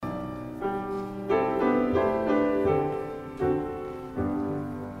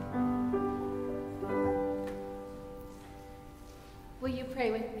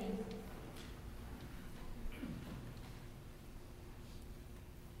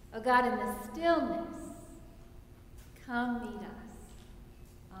Oh God, in the stillness, come meet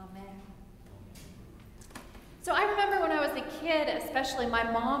us. Amen. So I remember when I was a kid, especially, my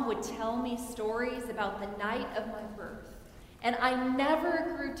mom would tell me stories about the night of my birth. And I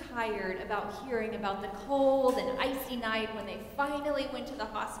never grew tired about hearing about the cold and icy night when they finally went to the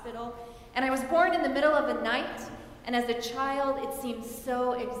hospital. And I was born in the middle of the night, and as a child, it seemed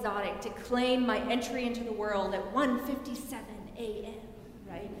so exotic to claim my entry into the world at 1:57 a.m.,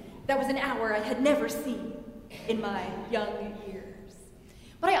 right? That was an hour I had never seen in my young years.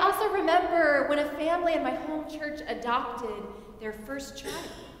 But I also remember when a family in my home church adopted their first child.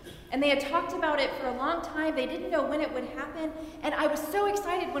 And they had talked about it for a long time. They didn't know when it would happen. And I was so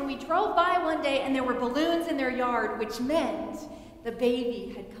excited when we drove by one day and there were balloons in their yard, which meant the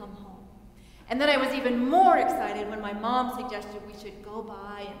baby had come home. And then I was even more excited when my mom suggested we should go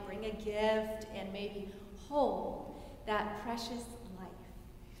by and bring a gift and maybe hold that precious life.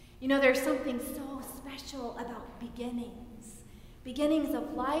 You know, there's something so special about beginnings. Beginnings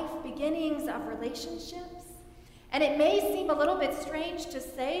of life, beginnings of relationships. And it may seem a little bit strange to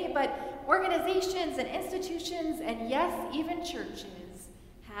say, but organizations and institutions, and yes, even churches,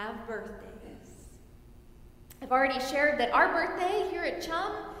 have birthdays. I've already shared that our birthday here at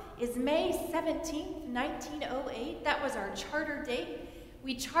Chum is May 17th, 1908. That was our charter date.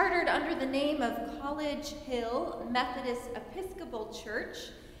 We chartered under the name of College Hill Methodist Episcopal Church,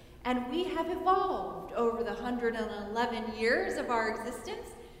 and we have evolved over the 111 years of our existence.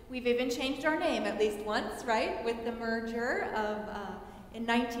 We've even changed our name at least once, right, with the merger in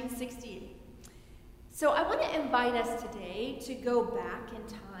 1968. So I want to invite us today to go back in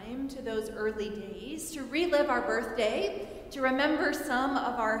time to those early days, to relive our birthday, to remember some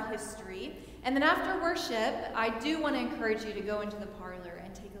of our history. And then after worship, I do want to encourage you to go into the parlor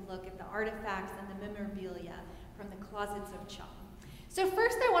and take a look at the artifacts and the memorabilia from the closets of Chum. So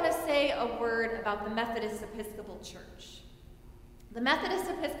first I want to say a word about the Methodist Episcopal Church. The Methodist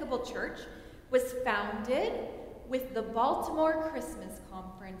Episcopal Church was founded with the Baltimore Christmas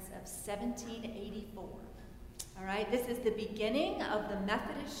Conference of 1784. All right, this is the beginning of the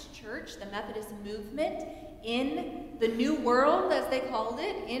Methodist Church, the Methodist movement in the New World, as they called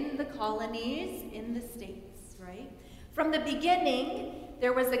it, in the colonies, in the states, right? From the beginning,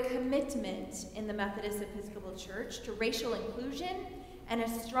 there was a commitment in the Methodist Episcopal Church to racial inclusion and a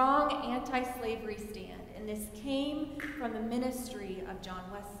strong anti-slavery stand. And this came from the ministry of John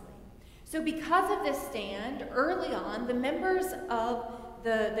Wesley. So because of this stand, early on, the members of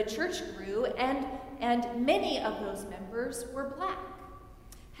the church grew, and many of those members were black.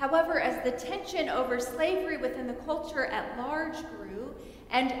 However, as the tension over slavery within the culture at large grew,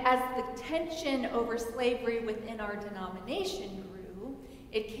 and as the tension over slavery within our denomination grew,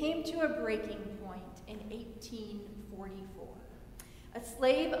 it came to a breaking point in 1844. A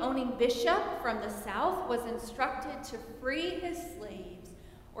slave-owning bishop from the South was instructed to free his slaves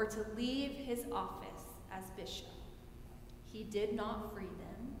or to leave his office as bishop. He did not free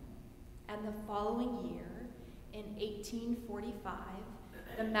them, and the following year, in 1845,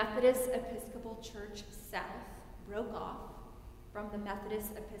 the Methodist Episcopal Church South broke off from the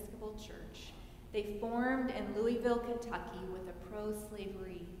Methodist Episcopal Church. They formed in Louisville, Kentucky with a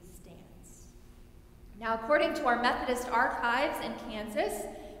pro-slavery stance. Now, according to our Methodist archives in Kansas,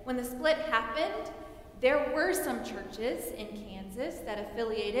 when the split happened, there were some churches in Kansas that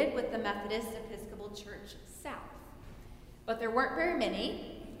affiliated with the Methodist Episcopal Church South. But there weren't very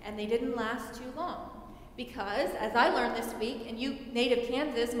many, and they didn't last too long. Because, as I learned this week, and you native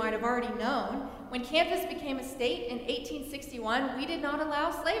Kansas might have already known, when Kansas became a state in 1861, we did not allow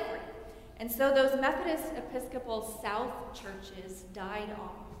slavery. And so those Methodist Episcopal South churches died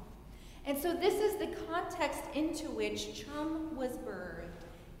off. And so this is the context into which Chum was birthed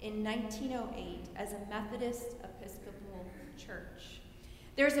in 1908 as a Methodist Episcopal church.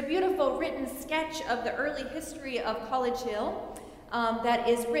 There's a beautiful written sketch of the early history of College Hill that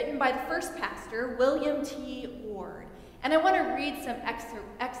is written by the first pastor, William T. Ward. And I want to read some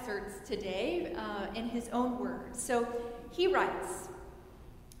excerpts today in his own words. So he writes,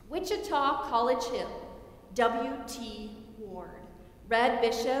 Wichita College Hill, W.T. Ward, read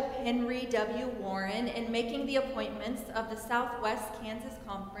Bishop Henry W. Warren in making the appointments of the Southwest Kansas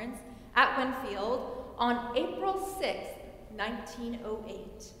Conference at Winfield on April 6,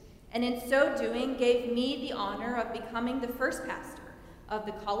 1908, and in so doing gave me the honor of becoming the first pastor of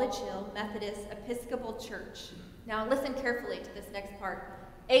the College Hill Methodist Episcopal Church. Now listen carefully to this next part.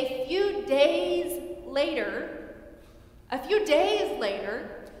 A few days later,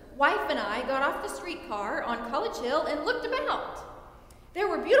 wife and I got off the streetcar on College Hill and looked about. There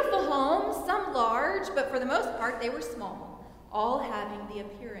were beautiful homes, some large, but for the most part they were small. all having the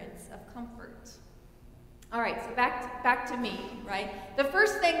appearance of comfort. All right, so back to me, right? The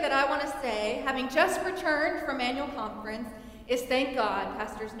first thing that I want to say, having just returned from annual conference, is thank God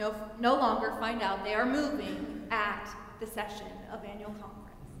pastors no longer find out they are moving at the session of annual conference.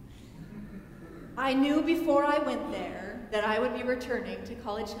 I knew before I went there that I would be returning to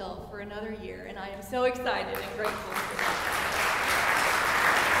College Hill for another year, and I am so excited and grateful for that.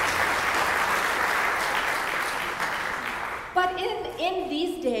 But in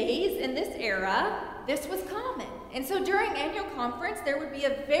these days, in this era, this was common. And so during annual conference, there would be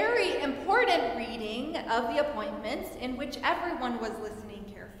a very important reading of the appointments in which everyone was listening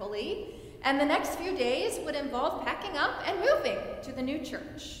carefully. And the next few days would involve packing up and moving to the new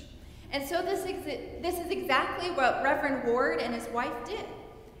church. And so this is exactly what Reverend Ward and his wife did.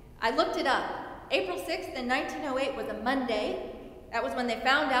 I looked it up. April 6th in 1908 was a Monday. That was when they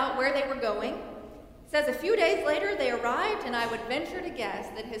found out where they were going. It says a few days later they arrived, and I would venture to guess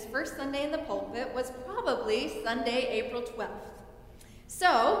that his first Sunday in the pulpit was probably Sunday, April 12th.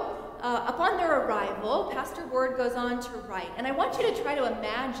 So, upon their arrival, Pastor Ward goes on to write, and I want you to try to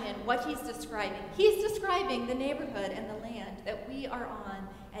imagine what he's describing. He's describing the neighborhood and the land that we are on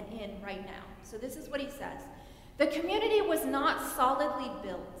and in right now. So this is what he says. The community was not solidly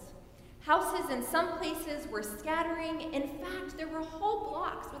built. Houses in some places were scattering. In fact, there were whole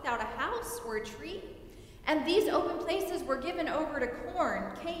blocks without a house or a tree. And these open places were given over to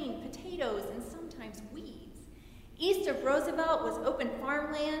corn, cane, potatoes, and sometimes weeds. East of Roosevelt was open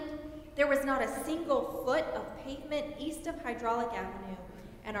farmland. There was not a single foot of pavement east of Hydraulic Avenue,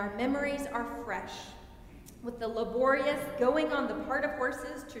 and our memories are fresh, with the laborious going on the part of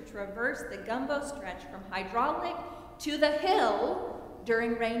horses to traverse the gumbo stretch from Hydraulic to the hill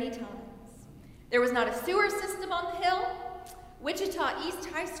during rainy times. There was not a sewer system on the hill. Wichita East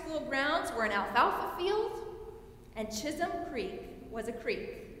High School grounds were an alfalfa field, and Chisholm Creek was a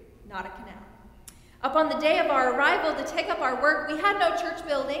creek, not a canal. Upon the day of our arrival to take up our work, we had no church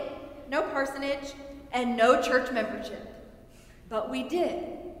building, no parsonage, and no church membership. But we did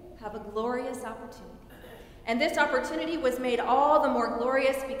have a glorious opportunity. And this opportunity was made all the more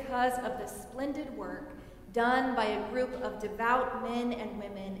glorious because of the splendid work done by a group of devout men and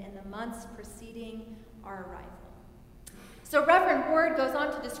women in the months preceding our arrival. So Reverend Ward goes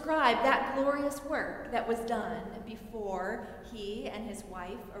on to describe that glorious work that was done before he and his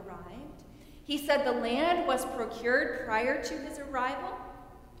wife arrived. He said the land was procured prior to his arrival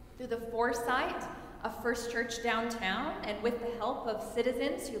through the foresight of First Church downtown and with the help of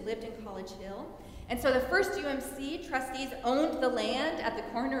citizens who lived in College Hill. And so the First UMC trustees owned the land at the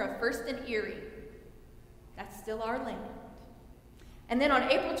corner of First and Erie. That's still our land. And then on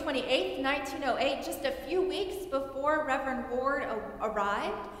April 28th, 1908, just a few weeks before Reverend Ward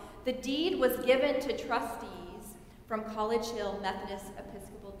arrived, the deed was given to trustees from College Hill Methodist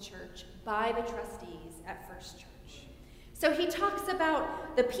Episcopal Church by the trustees at First Church. So he talks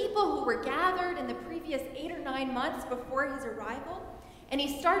about the people who were gathered in the previous 8 or 9 months before his arrival, and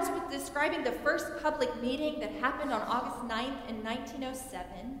he starts with describing the first public meeting that happened on August 9th in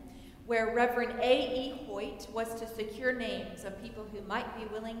 1907, where Reverend A.E. Hoyt was to secure names of people who might be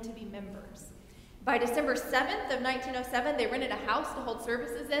willing to be members. By December 7th of 1907, they rented a house to hold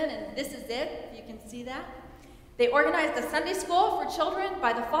services in, and this is it, if you can see that. They organized a Sunday school for children.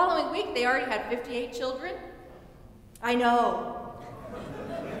 By the following week, they already had 58 children. I know.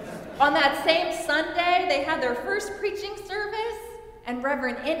 On that same Sunday, they had their first preaching service, and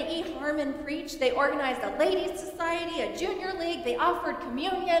Reverend N.E. Harmon preached. They organized a ladies' society, a junior league. They offered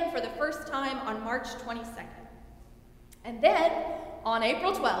communion for the first time on March 22nd. And then, on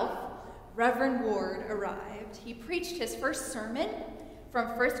April 12th, Reverend Ward arrived. He preached his first sermon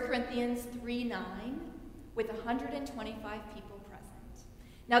from 1 Corinthians 3:9 with 125 people present.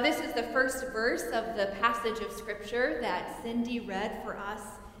 Now, this is the first verse of the passage of Scripture that Cindy read for us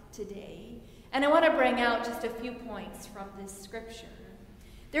today. And I want to bring out just a few points from this scripture.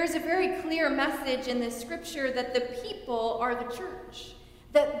 There is a very clear message in this scripture that the people are the church,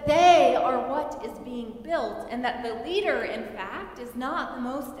 that they are what is being built, and that the leader, in fact, is not the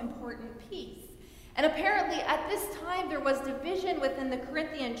most important piece. And apparently at this time there was division within the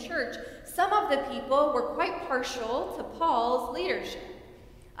Corinthian church. Some of the people were quite partial to Paul's leadership.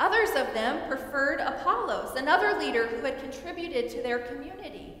 Others of them preferred Apollos, another leader who had contributed to their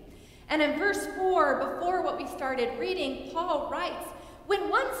community. And in verse 4, before what we started reading, Paul writes, when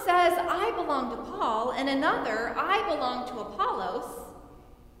one says, I belong to Paul, and another, I belong to Apollos,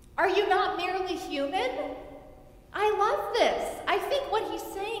 are you not merely human? I love this. I think what he's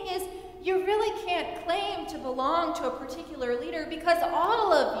saying is, you really can't claim to belong to a particular leader because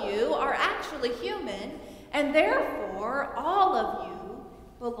all of you are actually human, and therefore, therefore, all of you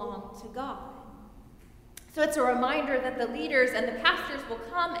belong to God. So it's a reminder that the leaders and the pastors will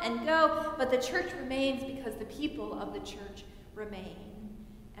come and go, but the church remains because the people of the church remain.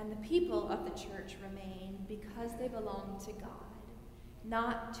 And the people of the church remain because they belong to God,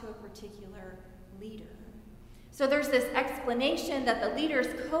 not to a particular leader. So there's this explanation that the leaders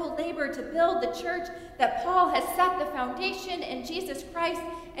co-labor to build the church, that Paul has set the foundation in Jesus Christ,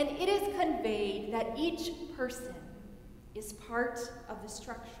 and it is conveyed that each person is part of the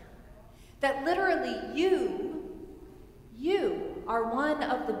structure. That literally you are one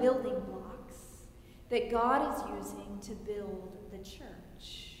of the building blocks that God is using to build the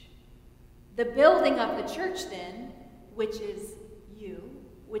church. The building of the church then, which is you,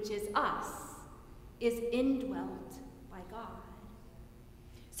 which is us, is indwelt by God.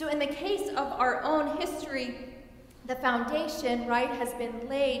 So in the case of our own history, the foundation, right, has been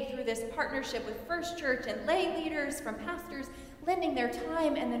laid through this partnership with First Church and lay leaders from pastors lending their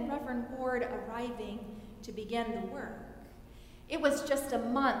time, and then Reverend Ward arriving to begin the work. It was just a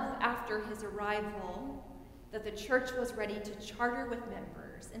month after his arrival that the church was ready to charter with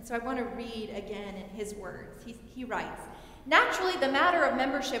members. And so I want to read again in his words. He writes, "Naturally, the matter of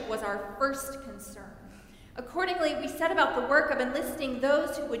membership was our first concern. Accordingly, we set about the work of enlisting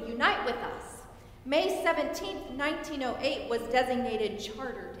those who would unite with us. May 17, 1908 was designated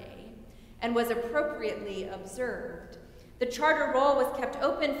Charter Day and was appropriately observed. The charter roll was kept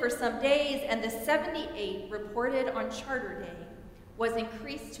open for some days, and the 78 reported on Charter Day was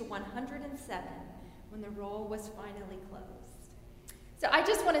increased to 107 when the roll was finally closed." So I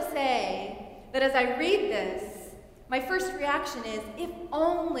just want to say that as I read this, my first reaction is, if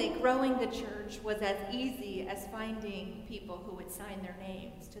only growing the church was as easy as finding people who would sign their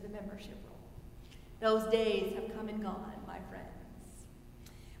names to the membership roll. Those days have come and gone, my friends.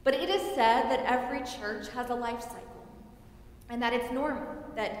 But it is said that every church has a life cycle, and that it's normal,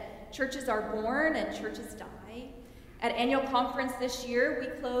 that churches are born and churches die. At annual conference this year, we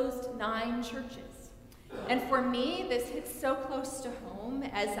closed 9 churches. And for me, this hits so close to home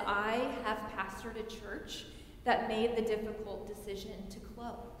as I have pastored a church that made the difficult decision to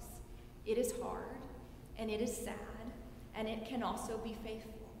close. It is hard, and it is sad, and it can also be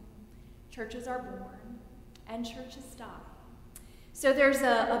faithful. Churches are born, and churches die. So there's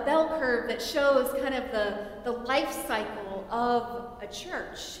a bell curve that shows kind of the life cycle of a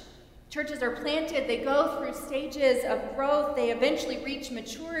church. Churches are planted, they go through stages of growth, they eventually reach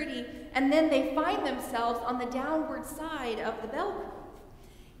maturity, and then they find themselves on the downward side of the bell curve.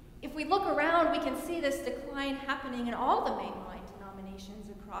 If we look around, we can see this decline happening in all the mainline denominations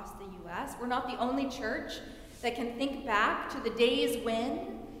across the U.S. We're not the only church that can think back to the days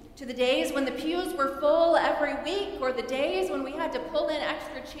when the pews were full every week, or the days when we had to pull in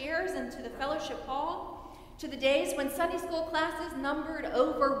extra chairs into the fellowship hall, to the days when Sunday school classes numbered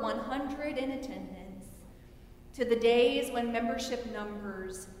over 100 in attendance, to the days when membership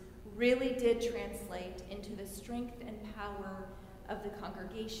numbers really did translate into the strength and power of the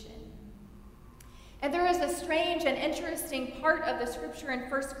congregation. And there is a strange and interesting part of the scripture in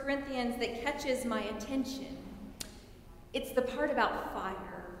 1 Corinthians that catches my attention. It's the part about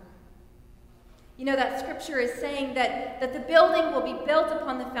fire. You know, that scripture is saying that the building will be built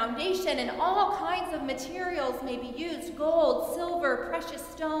upon the foundation, and all kinds of materials may be used: gold, silver, precious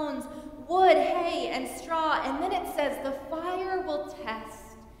stones, wood, hay, and straw. And then it says the fire will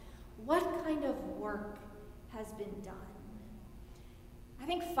test what kind of work has been done. I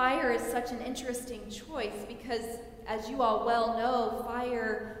think fire is such an interesting choice because, as you all well know,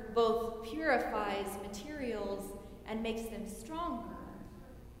 fire both purifies materials and makes them stronger,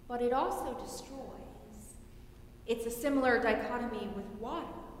 but it also destroys. It's a similar dichotomy with water,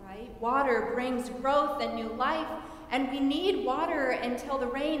 right? Water brings growth and new life, and we need water until the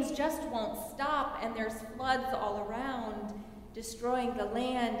rains just won't stop and there's floods all around, destroying the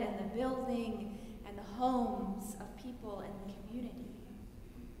land and the building and the homes of people in the community.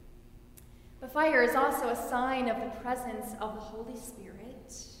 But fire is also a sign of the presence of the Holy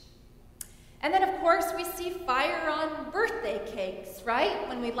Spirit. And then, of course, we see fire on birthday cakes, right?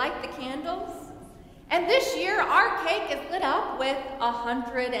 When we light the candles. And this year, our cake is lit up with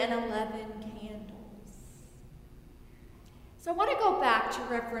 111 candles. So I want to go back to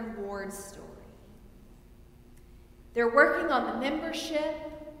Reverend Ward's story. They're working on the membership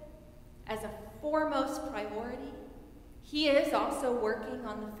as a foremost priority. He is also working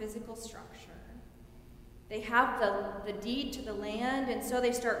on the physical structure. They have the deed to the land, and so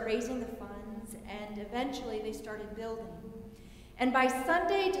they start raising the funds, and eventually they started building. And by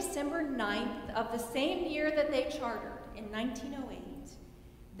Sunday, December 9th of the same year that they chartered, in 1908,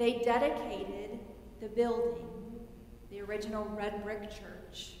 they dedicated the building the original red brick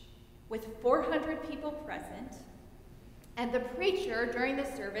church, with 400 people present, and the preacher during the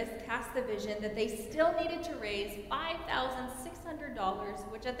service cast the vision that they still needed to raise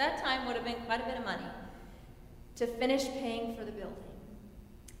 $5,600, which at that time would have been quite a bit of money, to finish paying for the building.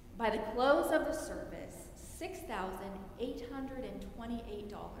 By the close of the service, $6,828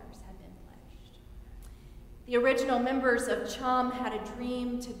 had been pledged. The original members of CHUM had a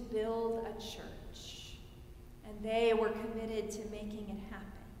dream to build a church, and they were committed to making it happen.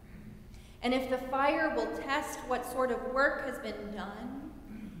 And if the fire will test what sort of work has been done,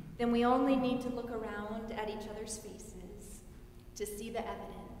 then we only need to look around at each other's faces to see the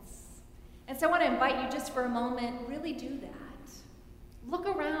evidence. And so I want to invite you just for a moment, really do that. Look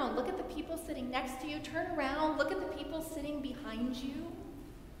around, look at the people sitting next to you, turn around, look at the people sitting behind you.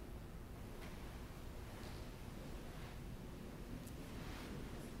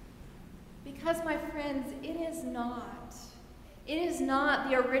 Because, my friends, it is not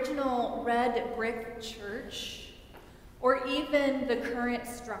the original red brick church or even the current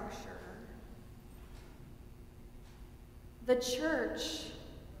structure. The church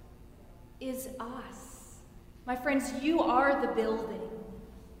is us. My friends, you are the building.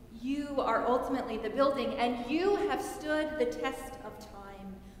 You are ultimately the building, and you have stood the test of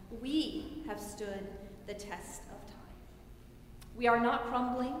time. We have stood the test of time. We are not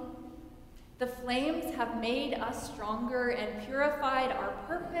crumbling. The flames have made us stronger and purified our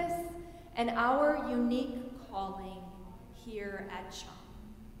purpose and our unique calling here at CHUM.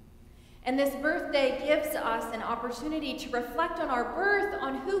 And this birthday gives us an opportunity to reflect on our birth,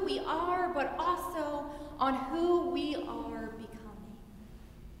 on who we are, but also on who we are becoming.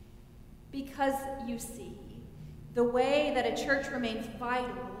 Because, you see, the way that a church remains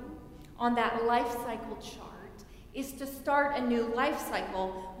vital on that life cycle chart is to start a new life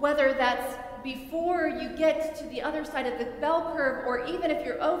cycle, whether that's before you get to the other side of the bell curve, or even if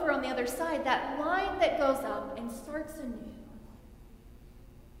you're over on the other side, that line that goes up and starts anew.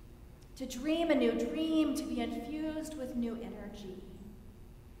 To dream a new dream, to be infused with new energy.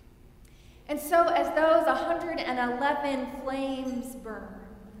 And so as those 111 flames burn,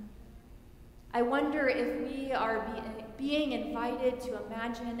 I wonder if we are being invited to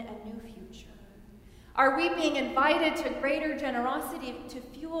imagine a new future. Are we being invited to greater generosity to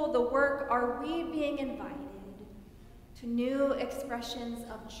fuel the work? Are we being invited to new expressions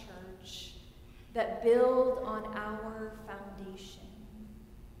of church that build on our foundation?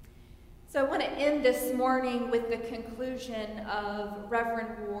 So I want to end this morning with the conclusion of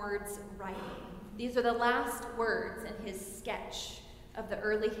Reverend Ward's writing. These are the last words in his sketch of the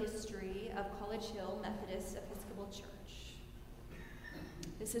early history of College Hill Methodist Episcopal Church.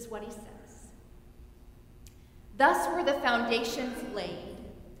 This is what he says. Thus were the foundations laid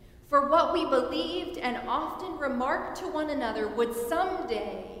for what we believed and often remarked to one another would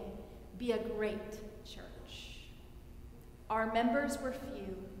someday be a great church. Our members were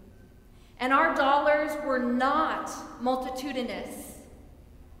few, and our dollars were not multitudinous,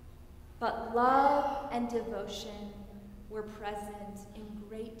 but love and devotion were present in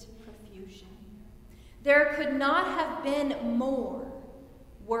great profusion. There could not have been more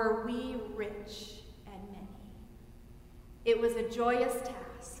were we rich and many. It was a joyous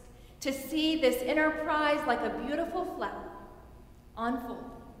task to see this enterprise like a beautiful flower unfolding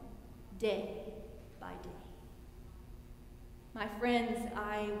day by day. My friends,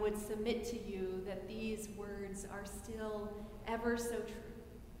 I would submit to you that these words are still ever so true.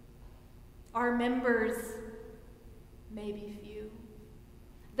 Our members may be few.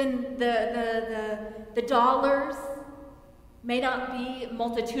 Then the dollars may not be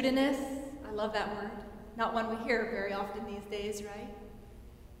multitudinous. I love that word. Not one we hear very often these days, right?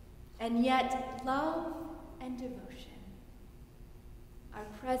 And yet, love and devotion are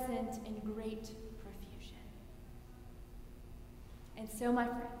present in great profusion. And so, my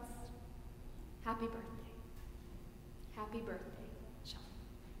friends, happy birthday. Happy birthday, CHUM.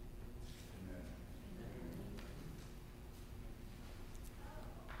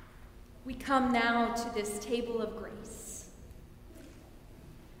 We come now to this table of grace,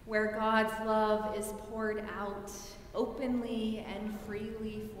 where God's love is poured out openly and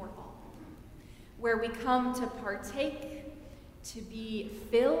freely for all, where we come to partake, to be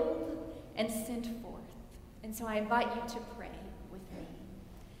filled and sent forth. And so I invite you to pray with me.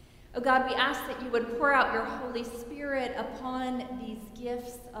 Oh God, we ask that you would pour out your Holy Spirit upon these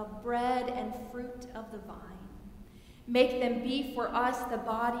gifts of bread and fruit of the vine. Make them be for us the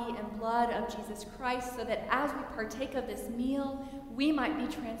body and blood of Jesus Christ, so that as we partake of this meal, we might be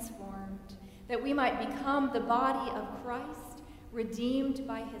transformed, that we might become the body of Christ, redeemed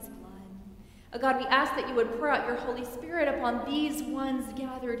by his blood. Oh God, we ask that you would pour out your Holy Spirit upon these ones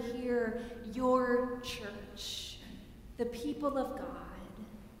gathered here, your church, the people of God,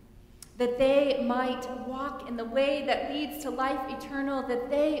 that they might walk in the way that leads to life eternal, that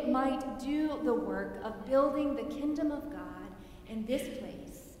they might do the work of building the kingdom of God in this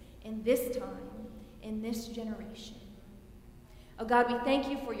place, in this time, in this generation. Oh God, we thank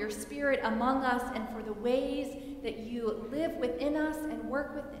you for your Spirit among us and for the ways that you live within us and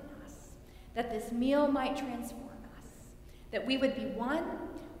work within us, that this meal might transform us, that we would be one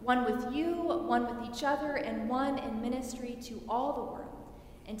with you, one with each other, and one in ministry to all the world,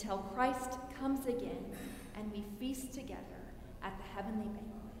 until Christ comes again and we feast together at the heavenly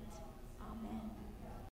banquet.